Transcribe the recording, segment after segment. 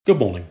Good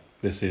morning.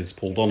 This is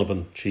Paul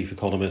Donovan, Chief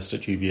Economist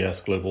at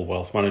UBS Global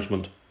Wealth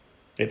Management.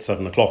 It's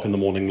 7 o'clock in the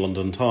morning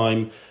London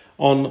time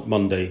on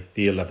Monday,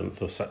 the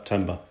 11th of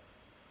September.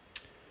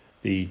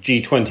 The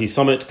G20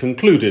 summit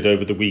concluded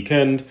over the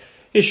weekend,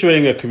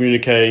 issuing a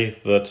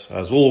communiqué that,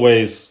 as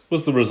always,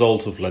 was the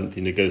result of lengthy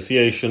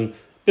negotiation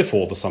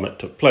before the summit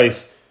took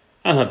place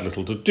and had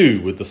little to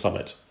do with the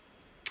summit.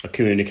 A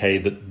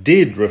communiqué that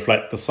did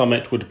reflect the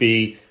summit would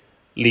be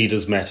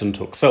leaders met and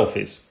took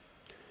selfies.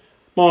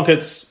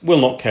 Markets will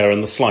not care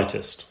in the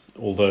slightest,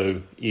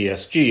 although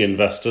ESG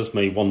investors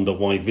may wonder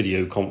why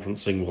video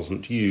conferencing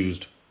wasn't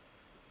used.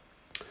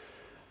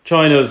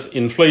 China's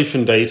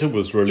inflation data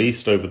was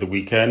released over the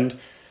weekend.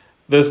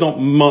 There's not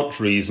much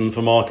reason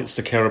for markets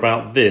to care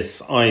about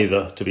this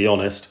either, to be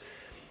honest.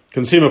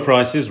 Consumer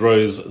prices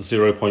rose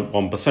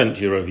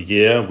 0.1% year over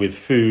year, with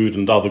food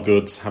and other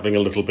goods having a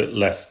little bit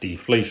less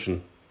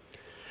deflation.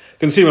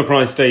 Consumer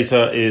price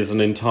data is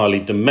an entirely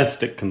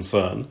domestic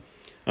concern,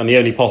 and the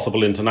only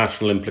possible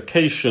international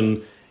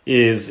implication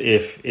is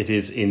if it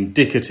is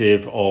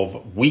indicative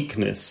of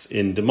weakness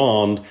in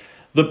demand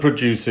that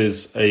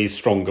produces a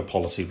stronger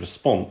policy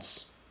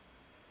response.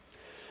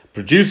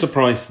 Producer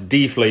price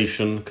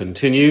deflation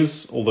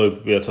continues, although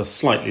at a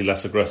slightly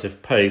less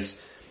aggressive pace.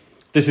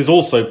 This is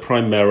also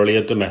primarily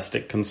a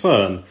domestic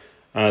concern,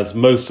 as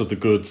most of the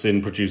goods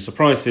in producer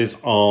prices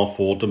are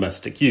for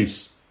domestic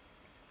use.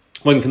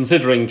 When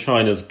considering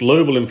China's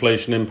global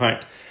inflation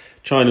impact,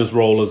 China's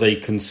role as a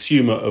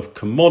consumer of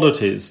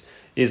commodities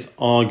is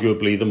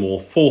arguably the more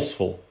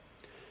forceful.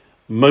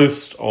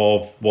 Most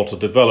of what a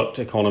developed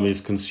economy's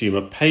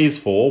consumer pays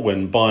for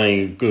when buying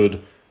a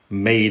good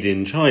made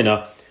in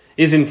China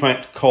is in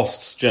fact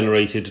costs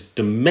generated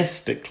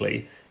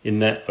domestically in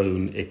their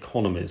own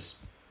economies.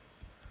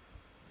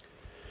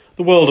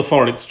 The world of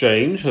foreign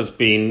exchange has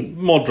been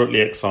moderately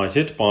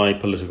excited by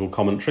political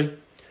commentary.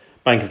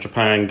 Bank of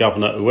Japan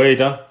Governor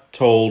Ueda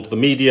told the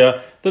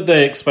media that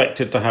they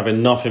expected to have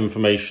enough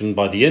information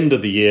by the end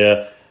of the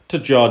year to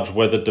judge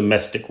whether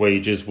domestic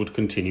wages would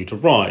continue to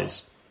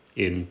rise.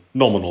 In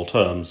nominal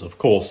terms, of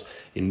course.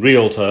 In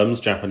real terms,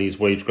 Japanese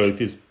wage growth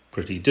is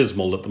pretty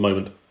dismal at the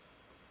moment.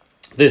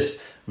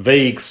 This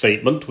vague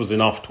statement was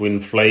enough to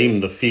inflame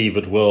the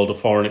fevered world of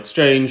foreign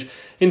exchange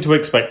into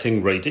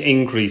expecting rate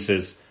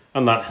increases,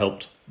 and that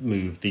helped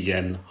move the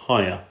yen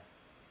higher.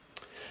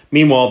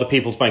 Meanwhile, the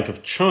People's Bank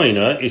of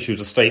China issued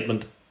a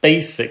statement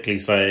basically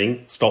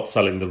saying stop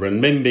selling the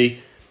renminbi,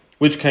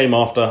 which came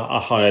after a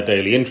higher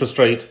daily interest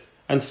rate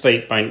and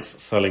state banks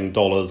selling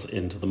dollars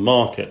into the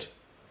market.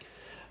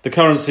 The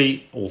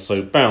currency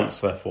also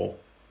bounced, therefore.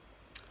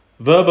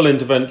 Verbal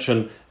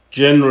intervention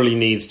generally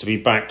needs to be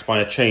backed by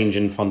a change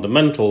in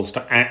fundamentals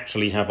to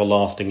actually have a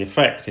lasting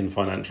effect in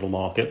financial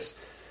markets.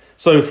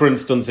 So, for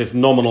instance, if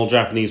nominal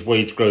Japanese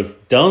wage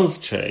growth does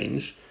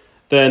change,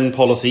 then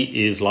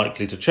policy is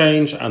likely to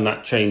change, and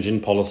that change in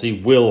policy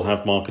will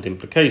have market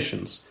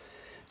implications.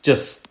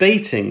 Just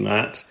stating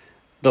that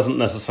doesn't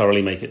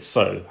necessarily make it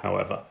so,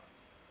 however.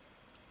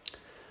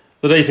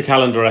 The data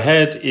calendar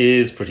ahead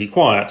is pretty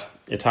quiet.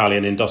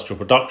 Italian industrial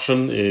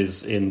production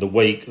is in the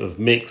wake of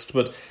mixed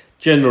but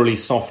generally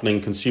softening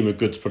consumer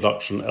goods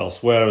production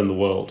elsewhere in the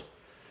world.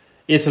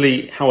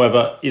 Italy,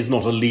 however, is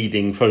not a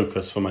leading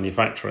focus for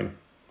manufacturing.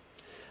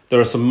 There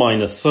are some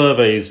minor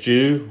surveys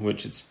due,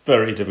 which it's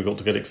very difficult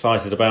to get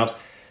excited about.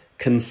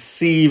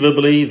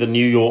 Conceivably, the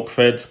New York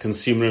Fed's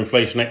consumer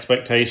inflation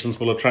expectations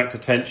will attract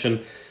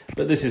attention,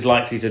 but this is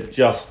likely to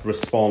just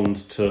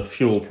respond to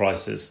fuel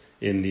prices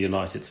in the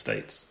United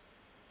States.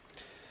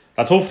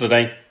 That's all for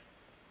today.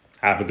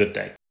 Have a good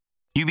day.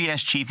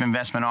 UBS Chief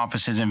Investment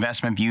Office's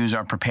investment views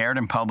are prepared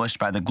and published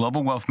by the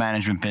global wealth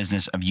management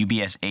business of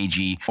UBS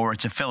AG or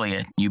its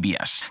affiliate,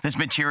 UBS. This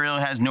material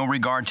has no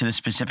regard to the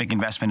specific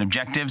investment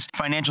objectives,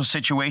 financial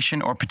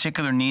situation, or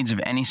particular needs of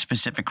any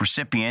specific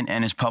recipient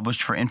and is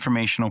published for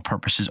informational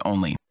purposes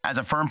only. As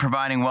a firm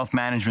providing wealth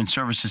management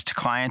services to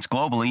clients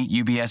globally,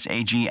 UBS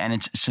AG and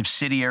its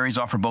subsidiaries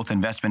offer both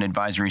investment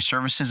advisory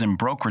services and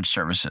brokerage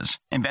services.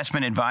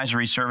 Investment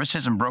advisory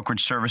services and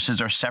brokerage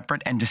services are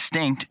separate and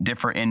distinct,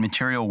 differ in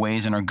material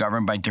ways, and are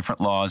governed by different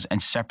laws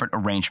and separate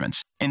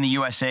arrangements. In the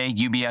USA,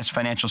 UBS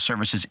Financial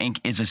Services Inc.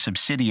 is a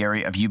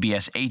subsidiary of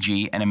UBS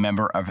AG and a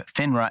member of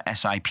FINRA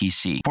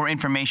SIPC. For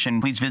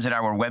information, please visit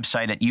our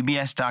website at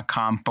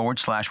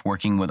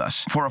ubs.com/working with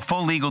us. For a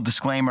full legal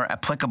disclaimer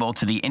applicable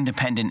to the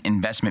independent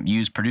investment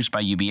views produced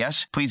by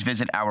UBS, please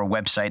visit our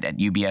website at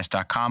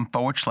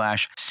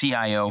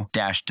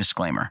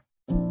ubs.com/CIO-disclaimer.